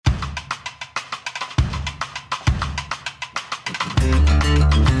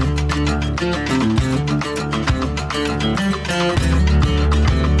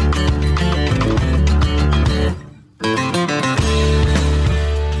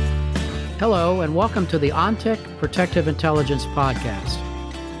Hello, and welcome to the ONTIC Protective Intelligence Podcast.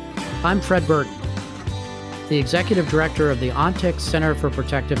 I'm Fred Burton, the Executive Director of the ONTIC Center for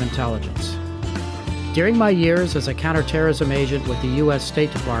Protective Intelligence. During my years as a counterterrorism agent with the U.S.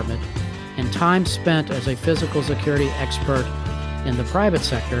 State Department and time spent as a physical security expert in the private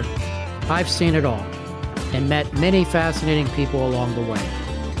sector, I've seen it all and met many fascinating people along the way.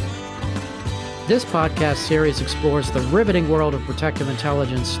 This podcast series explores the riveting world of protective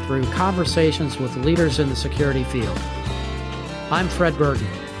intelligence through conversations with leaders in the security field. I'm Fred Burton,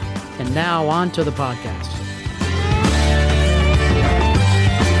 and now on to the podcast.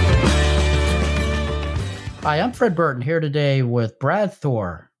 Hi, I'm Fred Burton, here today with Brad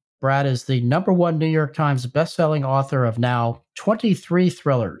Thor. Brad is the #1 New York Times bestselling author of now 23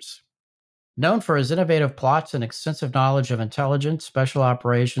 thrillers. Known for his innovative plots and extensive knowledge of intelligence, special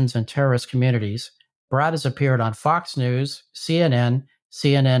operations, and terrorist communities, Brad has appeared on Fox News, CNN,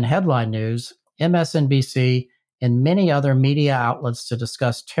 CNN Headline News, MSNBC, and many other media outlets to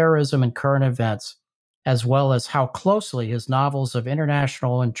discuss terrorism and current events, as well as how closely his novels of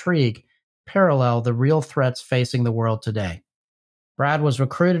international intrigue parallel the real threats facing the world today. Brad was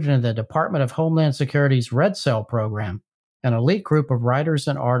recruited into the Department of Homeland Security's Red Cell program, an elite group of writers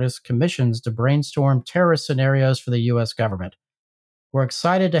and artists commissioned to brainstorm terrorist scenarios for the U.S. government. We're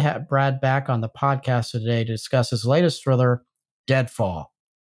excited to have Brad back on the podcast today to discuss his latest thriller, Deadfall,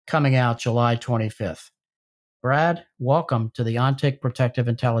 coming out July 25th. Brad, welcome to the ONTIC Protective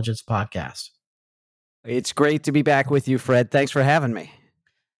Intelligence Podcast. It's great to be back with you, Fred. Thanks for having me.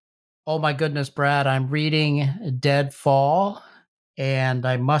 Oh my goodness, Brad, I'm reading Deadfall, and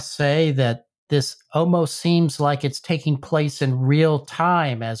I must say that this almost seems like it's taking place in real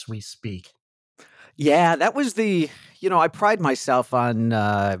time as we speak. Yeah, that was I pride myself on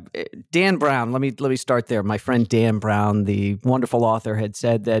Dan Brown. Let me start there. My friend Dan Brown, the wonderful author, had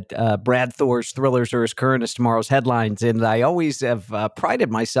said that Brad Thor's thrillers are as current as tomorrow's headlines. And I always have prided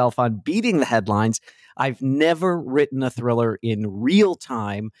myself on beating the headlines. I've never written a thriller in real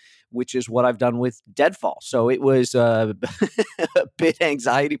time, which is what I've done with Deadfall. So it was a bit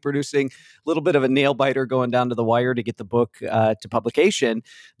anxiety producing, a little bit of a nail biter going down to the wire to get the book to publication,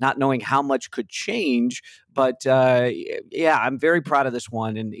 not knowing how much could change. But I'm very proud of this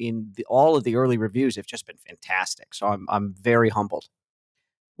one. And all of the early reviews have just been fantastic. So I'm very humbled.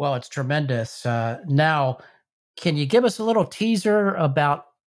 Well, it's tremendous. Now, can you give us a little teaser about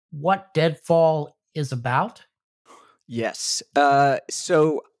what Deadfall is about? Yes.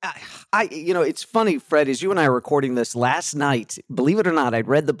 So it's funny, Fred, as you and I are recording this last night, believe it or not, I'd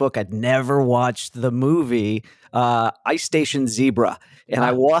read the book. I'd never watched the movie, Ice Station Zebra. And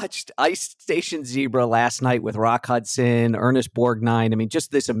I watched Ice Station Zebra last night with Rock Hudson, Ernest Borgnine. I mean,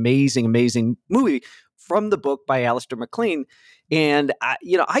 just this amazing, amazing movie from the book by Alistair MacLean. And,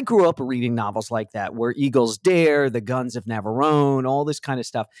 I grew up reading novels like that, where Eagles Dare, The Guns of Navarone, all this kind of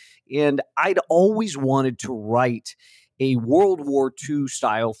stuff. And I'd always wanted to write a World War II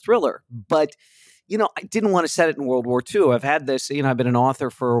style thriller. But, I didn't want to set it in World War II. I've had this, I've been an author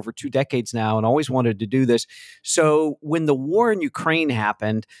for over 2 decades now and always wanted to do this. So when the war in Ukraine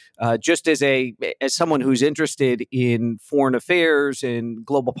happened, just as someone who's interested in foreign affairs and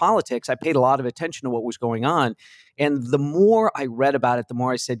global politics, I paid a lot of attention to what was going on. And the more I read about it, the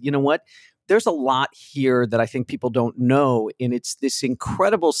more I said, you know what? There's a lot here that I think people don't know. And it's this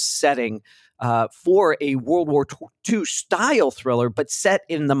incredible setting for a World War II style thriller, but set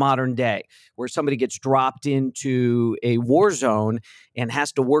in the modern day, where somebody gets dropped into a war zone and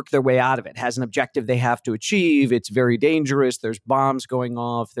has to work their way out of it, has an objective they have to achieve. It's very dangerous. There's bombs going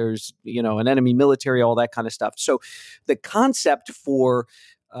off. There's, an enemy military, all that kind of stuff. So the concept for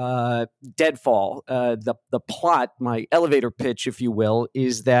Deadfall, the plot, my elevator pitch, if you will,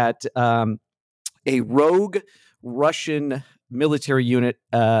 is that a rogue Russian military unit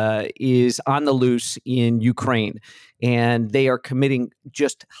is on the loose in Ukraine, and they are committing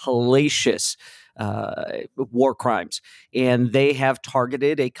just hellacious war crimes. And they have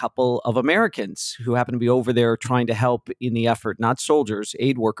targeted a couple of Americans who happen to be over there trying to help in the effort, not soldiers,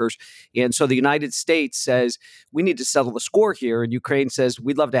 aid workers. And so the United States says, we need to settle the score here. And Ukraine says,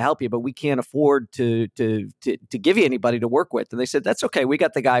 we'd love to help you, but we can't afford to give you anybody to work with. And they said, that's okay. We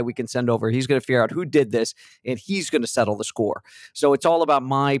got the guy we can send over. He's going to figure out who did this, and he's going to settle the score. So it's all about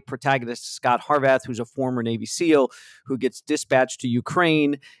my protagonist, Scott Harvath, who's a former Navy SEAL who gets dispatched to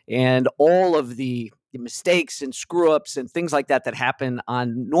Ukraine, and all of the mistakes and screw-ups and things like that happen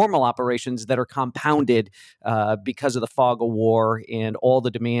on normal operations that are compounded because of the fog of war and all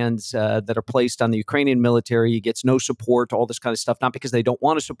the demands that are placed on the Ukrainian military. He gets no support, all this kind of stuff, not because they don't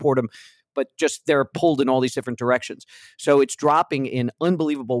want to support him, but just they're pulled in all these different directions. So it's dropping an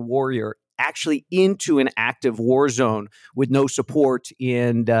unbelievable warrior actually into an active war zone with no support.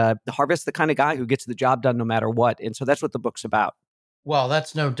 And Harvath's the kind of guy who gets the job done no matter what. And so that's what the book's about. Well,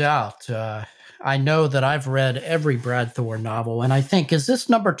 that's no doubt. I know that I've read every Brad Thor novel, and I think, is this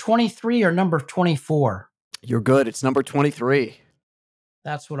number 23 or number 24? You're good. It's number 23.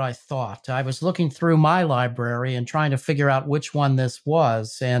 That's what I thought. I was looking through my library and trying to figure out which one this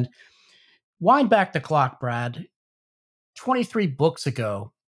was. And wind back the clock, Brad. 23 books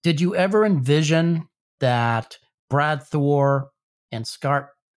ago, did you ever envision that Brad Thor and Scott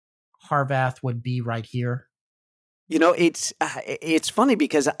Harvath would be right here? It's funny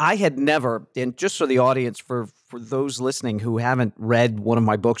because I had never, and just for the audience, for those listening who haven't read one of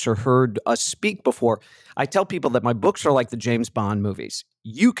my books or heard us speak before, I tell people that my books are like the James Bond movies.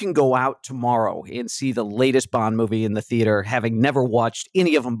 You can go out tomorrow and see the latest Bond movie in the theater, having never watched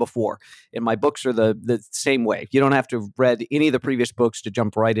any of them before. And my books are the same way. You don't have to have read any of the previous books to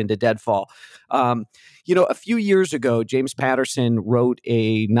jump right into Deadfall. A few years ago, James Patterson wrote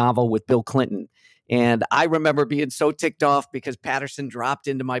a novel with Bill Clinton. And I remember being so ticked off because Patterson dropped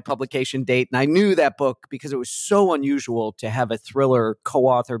into my publication date. And I knew that book because it was so unusual to have a thriller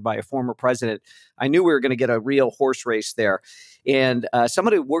co-authored by a former president. I knew we were going to get a real horse race there. And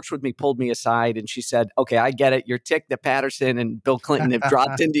somebody who works with me pulled me aside and she said, okay, I get it. You're ticked that Patterson and Bill Clinton have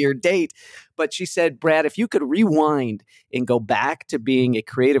dropped into your date. But she said, Brad, if you could rewind and go back to being a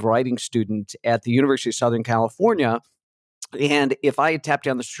creative writing student at the University of Southern California, and if I had tapped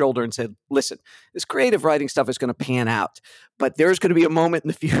you on the shoulder and said, listen, this creative writing stuff is going to pan out, but there's going to be a moment in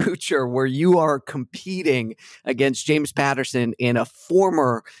the future where you are competing against James Patterson and a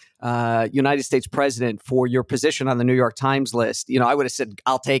former United States president for your position on the New York Times list, I would have said,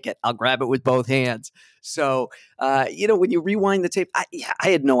 I'll take it. I'll grab it with both hands. So, when you rewind the tape, I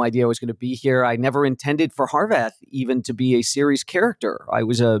had no idea I was going to be here. I never intended for Harvath even to be a series character. I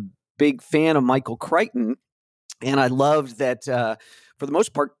was a big fan of Michael Crichton. And I loved that, for the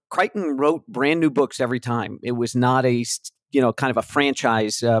most part, Crichton wrote brand new books every time. It was not a, kind of a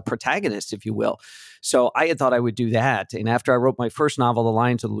franchise protagonist, if you will. So I had thought I would do that. And after I wrote my first novel, The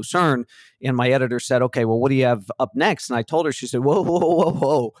Lions of Lucerne, and my editor said, okay, well, what do you have up next? And I told her, she said, whoa, whoa, whoa,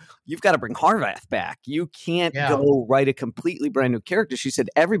 whoa. You've got to bring Harvath back. You can't go write a completely brand new character. She said,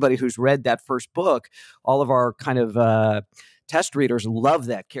 everybody who's read that first book, all of our kind of test readers love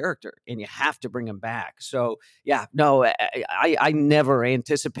that character and you have to bring him back. So I never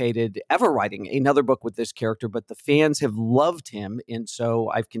anticipated ever writing another book with this character, but the fans have loved him. And so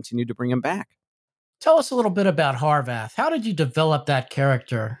I've continued to bring him back. Tell us a little bit about Harvath. How did you develop that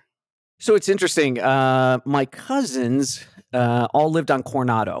character? So it's interesting. My cousins all lived on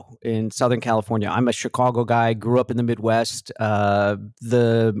Coronado in Southern California. I'm a Chicago guy, grew up in the Midwest.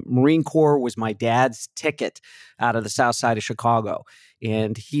 The Marine Corps was my dad's ticket out of the South Side of Chicago.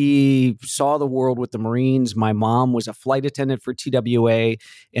 And he saw the world with the Marines. My mom was a flight attendant for TWA.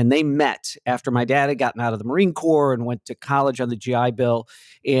 And they met after my dad had gotten out of the Marine Corps and went to college on the GI Bill.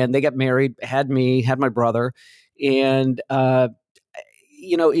 And they got married, had me, had my brother. And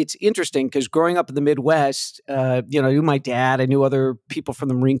it's interesting because growing up in the Midwest, I knew my dad. I knew other people from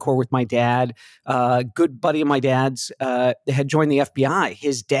the Marine Corps with my dad. Good buddy of my dad's had joined the FBI.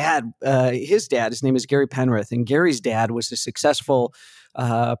 His dad, his name is Gary Penrith, and Gary's dad was a successful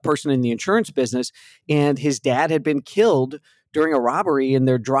person in the insurance business, and his dad had been killed during a robbery in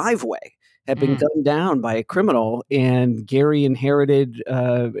their driveway. Had been gunned down by a criminal, and Gary inherited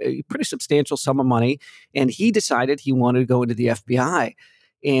a pretty substantial sum of money, and he decided he wanted to go into the FBI,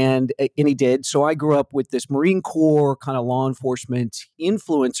 and he did. So I grew up with this Marine Corps kind of law enforcement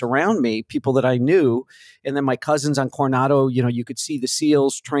influence around me, people that I knew, and then my cousins on Coronado. You could see the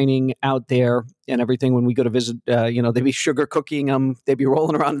SEALs training out there and everything. When we go to visit, they'd be sugar cooking them, they'd be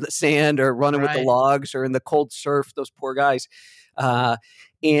rolling around in the sand or running with the logs or in the cold surf. Those poor guys.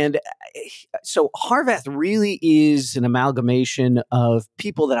 And so Harvath really is an amalgamation of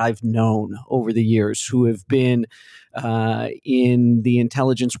people that I've known over the years who have been in the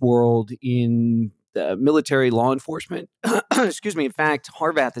intelligence world, in the military, law enforcement. Excuse me. In fact,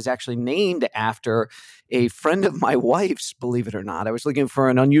 Harvath is actually named after a friend of my wife's, believe it or not. I was looking for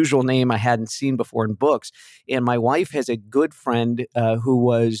an unusual name I hadn't seen before in books. And my wife has a good friend who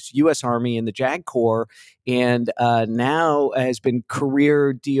was U.S. Army in the JAG Corps and now has been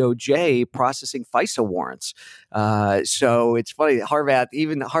career DOJ processing FISA warrants. So it's funny,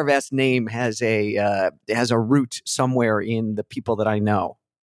 even Harvath's name has a root somewhere in the people that I know.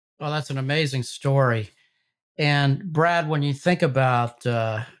 Well, that's an amazing story. And Brad, when you think about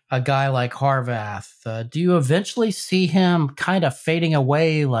a guy like Harvath, do you eventually see him kind of fading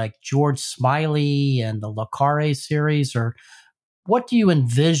away like George Smiley and the Le Carre series? Or what do you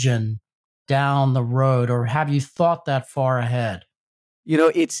envision down the road, or have you thought that far ahead?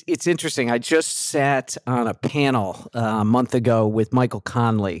 It's interesting. I just sat on a panel a month ago with Michael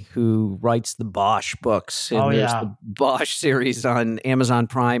Conley, who writes the Bosch books, Oh, and there's yeah. the Bosch series on Amazon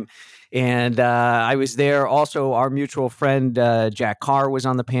Prime. And I was there. Also, our mutual friend Jack Carr was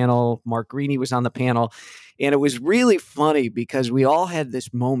on the panel. Mark Greeny was on the panel. And it was really funny because we all had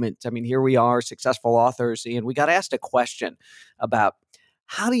this moment. I mean, here we are, successful authors, and we got asked a question about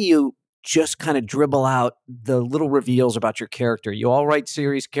how do you just kind of dribble out the little reveals about your character. You all write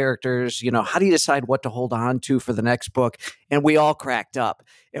series characters, how do you decide what to hold on to for the next book? And we all cracked up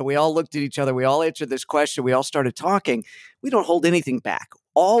and we all looked at each other. We all answered this question. We all started talking. We don't hold anything back.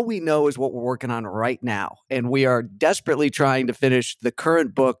 All we know is what we're working on right now. And we are desperately trying to finish the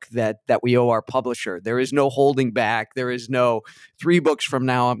current book that we owe our publisher. There is no holding back. There is no 3 books from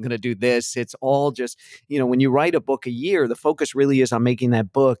now, I'm going to do this. It's all just, when you write a book a year, the focus really is on making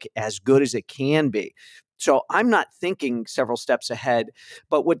that book as good as it can be. So I'm not thinking several steps ahead,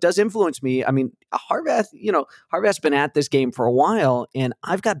 but what does influence me, I mean, Harvath's been at this game for a while, and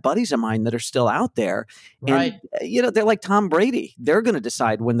I've got buddies of mine that are still out there. Right. And, they're like Tom Brady. They're going to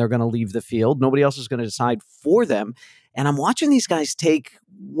decide when they're going to leave the field. Nobody else is going to decide for them. And I'm watching these guys take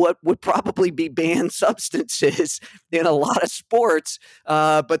what would probably be banned substances in a lot of sports,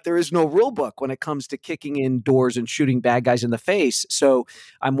 but there is no rule book when it comes to kicking in doors and shooting bad guys in the face. So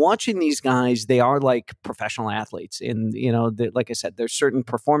I'm watching these guys. They are like professional athletes. And, like I said, there's certain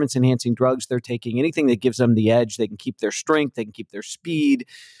performance-enhancing drugs they're taking. Anything that gives them the edge, they can keep their strength, they can keep their speed.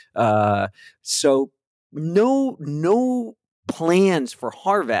 So no plans for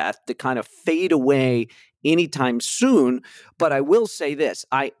Harvath to kind of fade away anytime soon. But I will say this,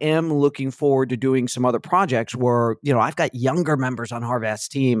 I am looking forward to doing some other projects where, I've got younger members on Harvath's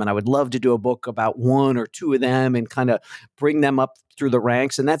team, and I would love to do a book about 1 or 2 of them and kind of bring them up through the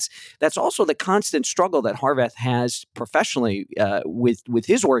ranks. And that's also the constant struggle that Harvath has professionally with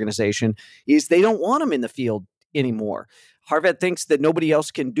his organization, is they don't want him in the field anymore. Harvath thinks that nobody else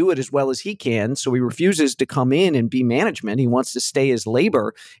can do it as well as he can, so he refuses to come in and be management. He wants to stay as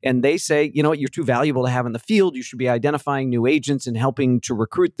labor, and they say, you're too valuable to have in the field. You should be identifying new agents and helping to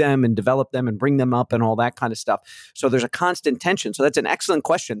recruit them and develop them and bring them up and all that kind of stuff. So there's a constant tension. So that's an excellent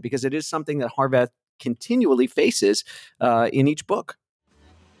question, because it is something that Harvath continually faces in each book.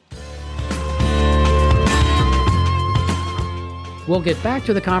 We'll get back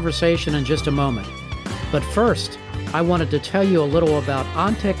to the conversation in just a moment. But first, I wanted to tell you a little about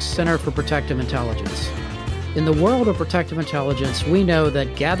ONTIC's Center for Protective Intelligence. In the world of protective intelligence, we know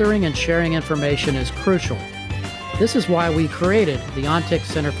that gathering and sharing information is crucial. This is why we created the ONTIC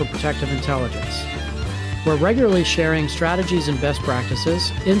Center for Protective Intelligence. We're regularly sharing strategies and best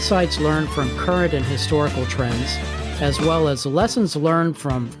practices, insights learned from current and historical trends, as well as lessons learned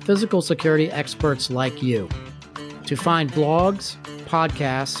from physical security experts like you. To find blogs,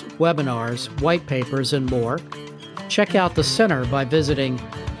 podcasts, webinars, white papers, and more, check out the center by visiting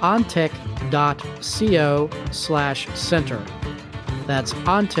ontic.co/center. That's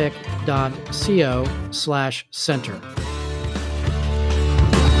ontic.co/center.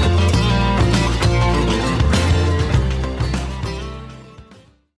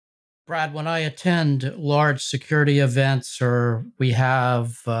 Brad, when I attend large security events, or we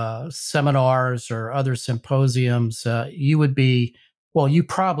have seminars or other symposiums, you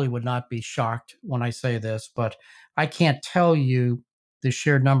probably would not be shocked when I say this, but I can't tell you the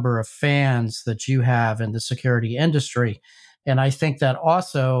sheer number of fans that you have in the security industry. And I think that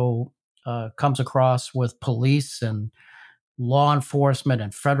also comes across with police and law enforcement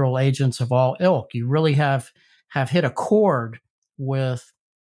and federal agents of all ilk. You really have hit a chord with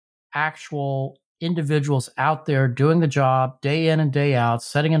actual individuals out there doing the job day in and day out,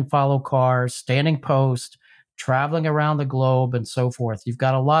 setting and follow cars, standing post, traveling around the globe, and so forth. You've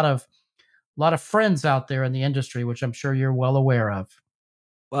got a lot of friends out there in the industry, which I'm sure you're well aware of.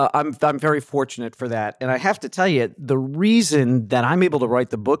 Well, I'm very fortunate for that. And I have to tell you, the reason that I'm able to write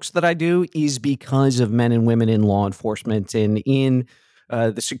the books that I do is because of men and women in law enforcement and in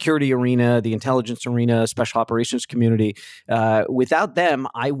the security arena, the intelligence arena, special operations community. Without them,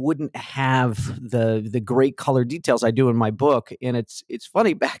 I wouldn't have the great color details I do in my book. And it's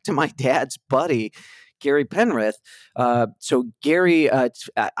funny, back to my dad's buddy. Gary Penrith. So Gary,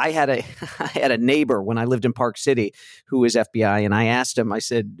 I had a I had a neighbor when I lived in Park City who was FBI, and I asked him. I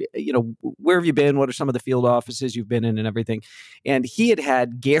said, where have you been? What are some of the field offices you've been in, and everything? And he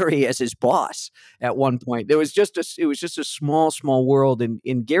had Gary as his boss at one point. It was just a small world,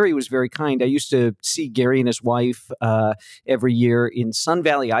 and Gary was very kind. I used to see Gary and his wife every year in Sun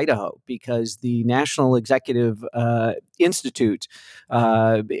Valley, Idaho, because the National Executive Institute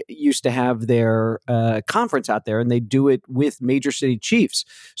used to have their conference out there, and they do it with major city chiefs.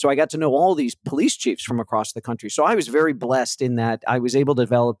 So I got to know all these police chiefs from across the country. So I was very blessed in that I was able to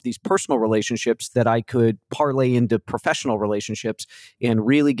develop these personal relationships that I could parlay into professional relationships and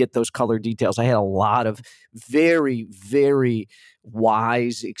really get those color details. I had a lot of very, very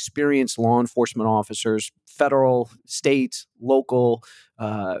wise, experienced law enforcement officers, federal, state, local,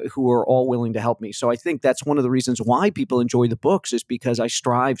 who are all willing to help me. So I think that's one of the reasons why people enjoy the books, is because I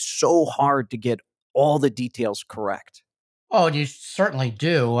strive so hard to get all the details correct. Oh, you certainly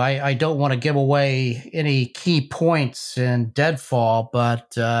do. I don't want to give away any key points in Deadfall,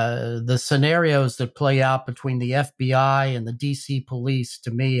 but the scenarios that play out between the FBI and the DC police,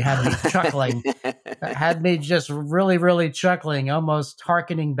 to me, had me chuckling. Had me just really, really chuckling, almost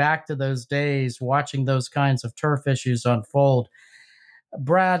hearkening back to those days, watching those kinds of turf issues unfold.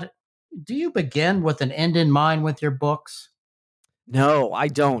 Brad, do you begin with an end in mind with your books? No, I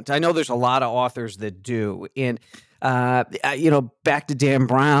don't. I know there's a lot of authors that do. And, back to Dan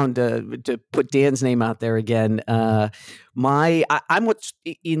Brown, to put Dan's name out there again. I'm what's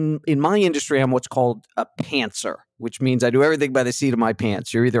in my industry, I'm what's called a pantser, which means I do everything by the seat of my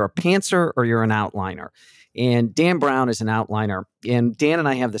pants. You're either a pantser or you're an outliner. And Dan Brown is an outliner. And Dan and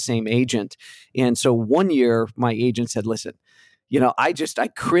I have the same agent. And so one year, my agent said, listen, I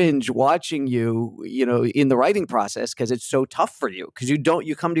cringe watching you, in the writing process, because it's so tough for you, because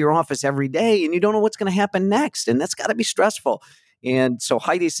you come to your office every day and you don't know what's going to happen next. And that's got to be stressful. And so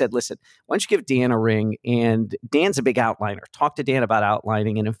Heidi said, listen, why don't you give Dan a ring? And Dan's a big outliner. Talk to Dan about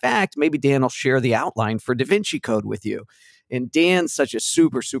outlining. And in fact, maybe Dan will share the outline for Da Vinci Code with you. And Dan's such a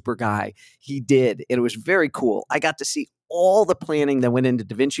super, super guy. He did. And it was very cool. I got to see all the planning that went into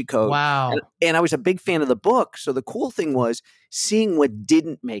Da Vinci Code. Wow. And I was a big fan of the book. So the cool thing was seeing what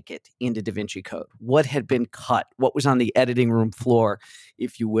didn't make it into Da Vinci Code, what had been cut, what was on the editing room floor,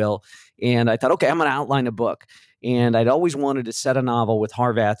 if you will. And I thought, okay, I'm going to outline a book. And I'd always wanted to set a novel with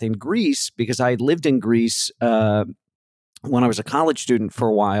Harvath in Greece, because I had lived in Greece when I was a college student for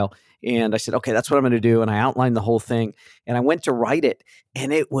a while. And I said, okay, that's what I'm going to do. And I outlined the whole thing. And I went to write it.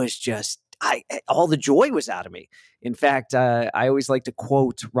 And it was just, all the joy was out of me. In fact, I always like to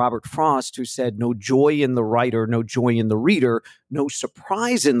quote Robert Frost, who said, no joy in the writer, no joy in the reader, no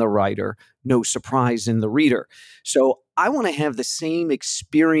surprise in the writer, no surprise in the reader. So I want to have the same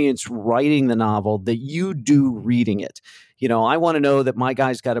experience writing the novel that you do reading it. I want to know that my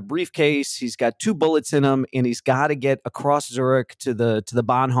guy's got a briefcase, he's got 2 bullets in him, and he's got to get across Zurich to the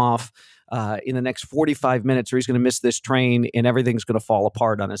Bahnhof in the next 45 minutes, or he's going to miss this train and everything's going to fall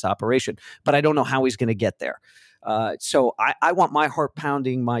apart on his operation. But I don't know how he's going to get there. So I want my heart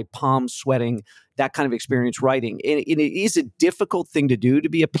pounding, my palms sweating, that kind of experience writing. And it is a difficult thing to do, to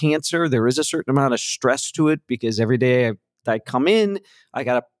be a pantser. There is a certain amount of stress to it, because every day I come in,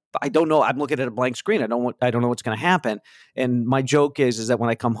 I don't know. I'm looking at a blank screen. I don't know what's going to happen. And my joke is that when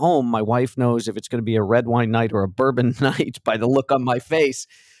I come home, my wife knows if it's going to be a red wine night or a bourbon night by the look on my face.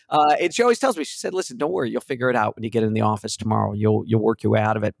 And she always tells me, she said, listen, don't worry. You'll figure it out when you get in the office tomorrow. You'll work your way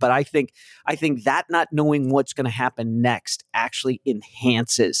out of it. But I think that not knowing what's going to happen next actually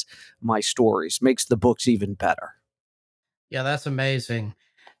enhances my stories, makes the books even better. Yeah, that's amazing.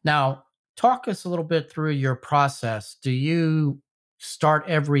 Now, talk us a little bit through your process. Do you start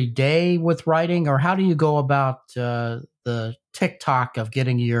every day with writing, or how do you go about the TikTok of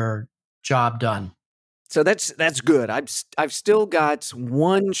getting your job done? So that's good. I've still got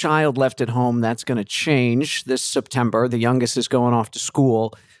one child left at home. That's going to change this September. The youngest is going off to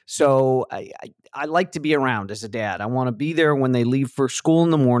school. So I like to be around as a dad. I want to be there when they leave for school in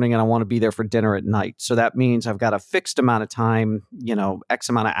the morning, and I want to be there for dinner at night. So that means I've got a fixed amount of time, X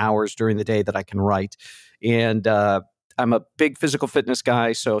amount of hours during the day that I can write. And I'm a big physical fitness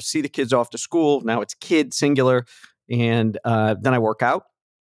guy. So see the kids off to school. Now it's kid singular. And then I work out,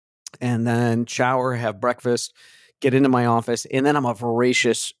 and then shower, have breakfast, get into my office, and then I'm a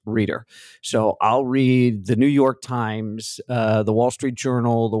voracious reader. So I'll read the New York Times, the Wall Street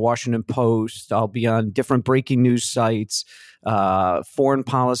Journal, the Washington Post. I'll be on different breaking news sites,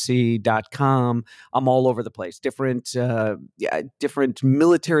 foreignpolicy.com. I'm all over the place. Different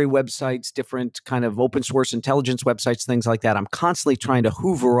military websites, different kind of open source intelligence websites, things like that. I'm constantly trying to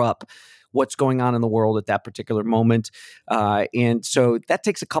hoover up what's going on in the world at that particular moment. And so that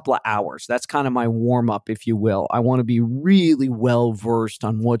takes a couple of hours. That's kind of my warm up, if you will. I want to be really well versed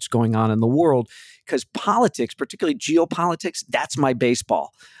on what's going on in the world because politics, particularly geopolitics, that's my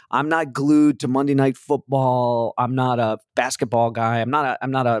baseball. I'm not glued to Monday Night Football. I'm not a basketball guy. I'm not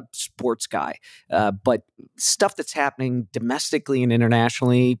a sports guy. But stuff that's happening domestically and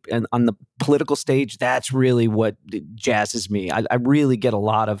internationally and on the political stage, that's really what jazzes me. I really get a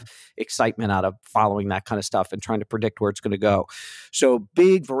lot of excitement out of following that kind of stuff and trying to predict where it's going to go. So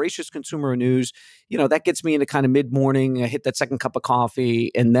big, voracious consumer news, that gets me into kind of mid-morning. I hit that second cup of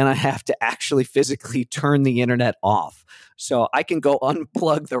coffee, and then I have to actually physically turn the internet off. So I can go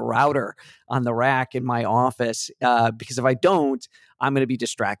unplug the router on the rack in my office because if I don't, I'm going to be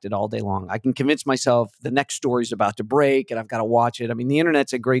distracted all day long. I can convince myself the next story is about to break and I've got to watch it. I mean, the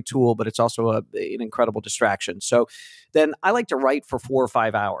internet's a great tool, but it's also an incredible distraction. So then I like to write for 4 or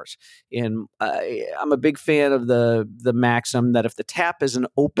 5 hours. And I'm a big fan of the maxim that if the tap isn't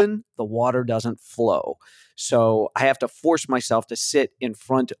open, the water doesn't flow. So I have to force myself to sit in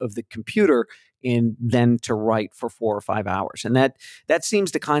front of the computer and then to write for 4 or 5 hours. And that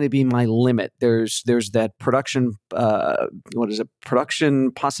seems to kind of be my limit. There's that production,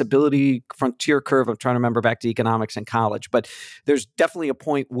 production possibility frontier curve. I'm trying to remember back to economics in college, but there's definitely a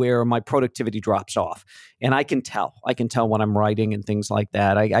point where my productivity drops off. And I can tell when I'm writing and things like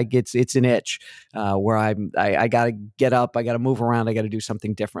that. It's an itch where I got to get up, I got to move around, I got to do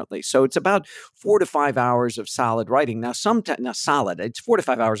something differently. So it's about 4 to 5 hours of solid writing. Now, solid. It's 4 to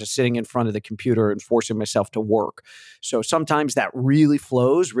 5 hours of sitting in front of the computer and forcing myself to work. So sometimes that really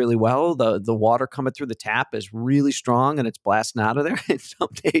flows really well. The water coming through the tap is really strong and it's blasting out of there. And some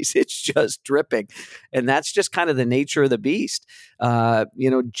days it's just dripping. And that's just kind of the nature of the beast.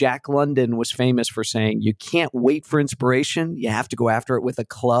 Jack London was famous for saying, you can't wait for inspiration. You have to go after it with a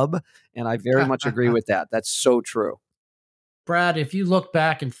club. And I very much agree with that. That's so true. Brad, if you look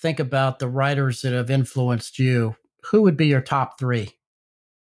back and think about the writers that have influenced you, who would be your top three?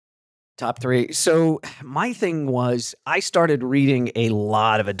 Top three. So my thing was I started reading a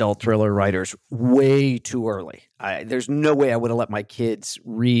lot of adult thriller writers way too early. There's no way I would have let my kids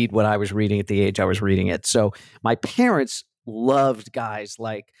read what I was reading at the age I was reading it. So my parents loved guys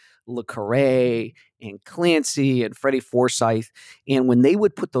like Le Carre and Clancy and Freddie Forsyth. And when they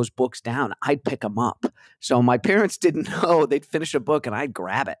would put those books down, I'd pick them up. So my parents didn't know. They'd finish a book and I'd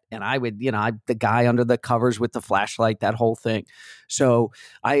grab it. And I would, the guy under the covers with the flashlight, that whole thing. So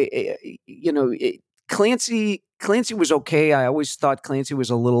Clancy was okay. I always thought Clancy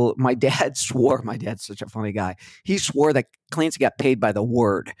was my dad's such a funny guy. He swore that Clancy got paid by the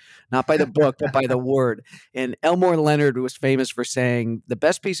word, not by the book, but by the word. And Elmore Leonard was famous for saying the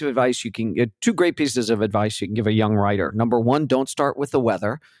best piece of advice two great pieces of advice you can give a young writer. Number one, don't start with the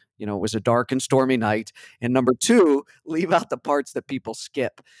weather. It was a dark and stormy night. And number two, leave out the parts that people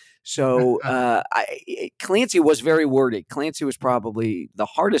skip. So Clancy was very wordy. Clancy was probably the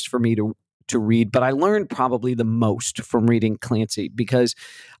hardest for me to read, but I learned probably the most from reading Clancy because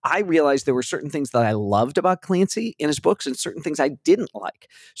I realized there were certain things that I loved about Clancy in his books and certain things I didn't like.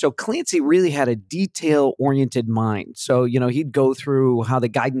 So Clancy really had a detail-oriented mind. So, he'd go through how the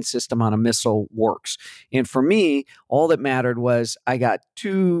guidance system on a missile works. And for me, all that mattered was I've got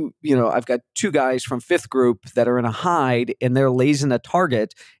two guys from fifth group that are in a hide and they're lasing a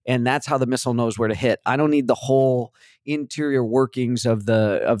target, and that's how the missile knows where to hit. I don't need the whole interior workings of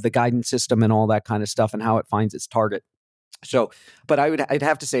the guidance system and all that kind of stuff and how it finds its target. So, but I'd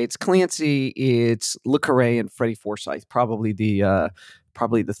have to say it's Clancy, it's Le Carre, and Freddie Forsyth, probably the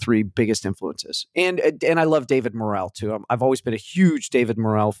three biggest influences. And I love David Morrell too. I've always been a huge David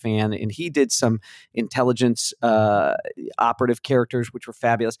Morrell fan, and he did some intelligence operative characters, which were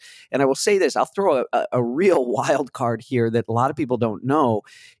fabulous. And I will say this, I'll throw a real wild card here that a lot of people don't know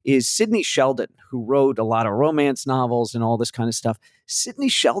is Sidney Sheldon, who wrote a lot of romance novels and all this kind of stuff. Sidney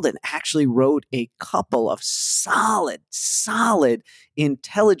Sheldon actually wrote a couple of solid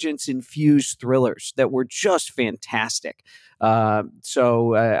intelligence-infused thrillers that were just fantastic.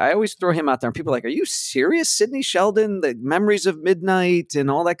 So I always throw him out there, and people are like, "Are you serious, Sidney Sheldon? The Memories of Midnight and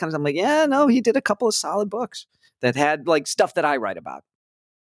all that kind of stuff." I'm like, "Yeah, no, he did a couple of solid books that had like stuff that I write about."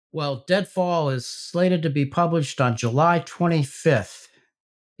 Well, Deadfall is slated to be published on July 25th.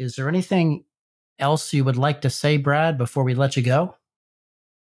 Is there anything else you would like to say, Brad, before we let you go?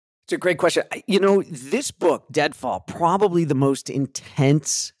 It's a great question. This book, Deadfall, probably the most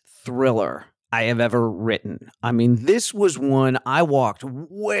intense thriller I have ever written. I mean, this was one I walked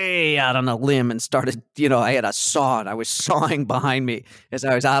way out on a limb and started, I had a saw and I was sawing behind me as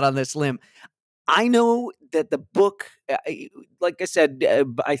I was out on this limb. I know that the book, like I said,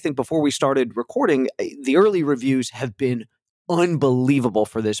 I think before we started recording, the early reviews have been unbelievable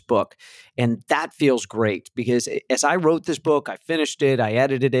for this book. And that feels great because as I wrote this book, I finished it, I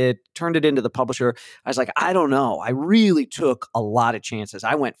edited it, turned it into the publisher. I was like, I don't know. I really took a lot of chances.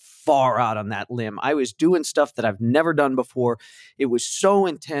 I went far out on that limb. I was doing stuff that I've never done before. It was so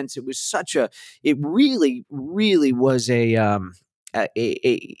intense. It was it really, really was an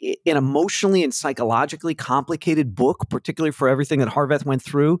emotionally and psychologically complicated book, particularly for everything that Harvath went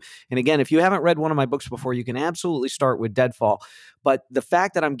through. And again, if you haven't read one of my books before, you can absolutely start with Deadfall. But the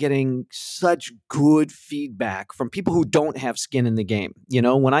fact that I'm getting such good feedback from people who don't have skin in the game,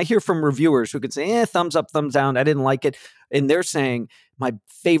 when I hear from reviewers who could say, thumbs up, thumbs down, I didn't like it, and they're saying my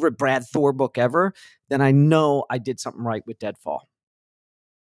favorite Brad Thor book ever, then I know I did something right with Deadfall.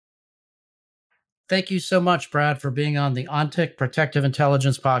 Thank you so much, Brad, for being on the OnTick Protective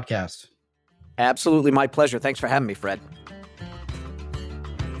Intelligence podcast. Absolutely my pleasure. Thanks for having me, Fred.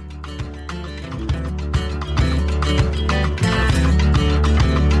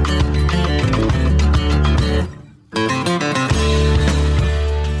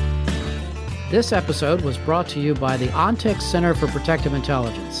 This episode was brought to you by the OnTick Center for Protective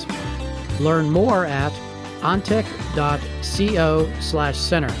Intelligence. Learn more at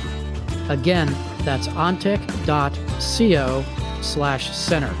ontic.co/center. Again, that's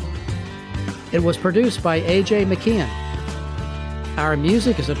ontic.co/center. It was produced by A.J. McKeon. Our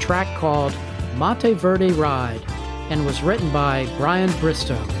music is a track called Monteverde Ride and was written by Brian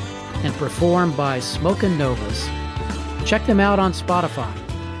Bristow and performed by Smokin' Novas. Check them out on Spotify.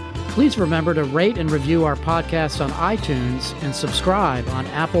 Please remember to rate and review our podcast on iTunes and subscribe on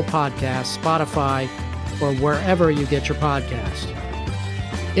Apple Podcasts, Spotify, or wherever you get your podcast.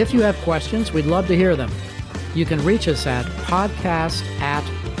 If you have questions, we'd love to hear them. You can reach us at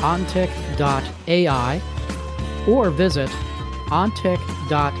podcast@ontic.ai or visit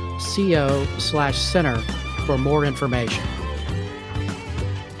ontic.co/center for more information.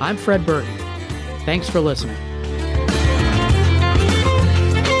 I'm Fred Burton. Thanks for listening.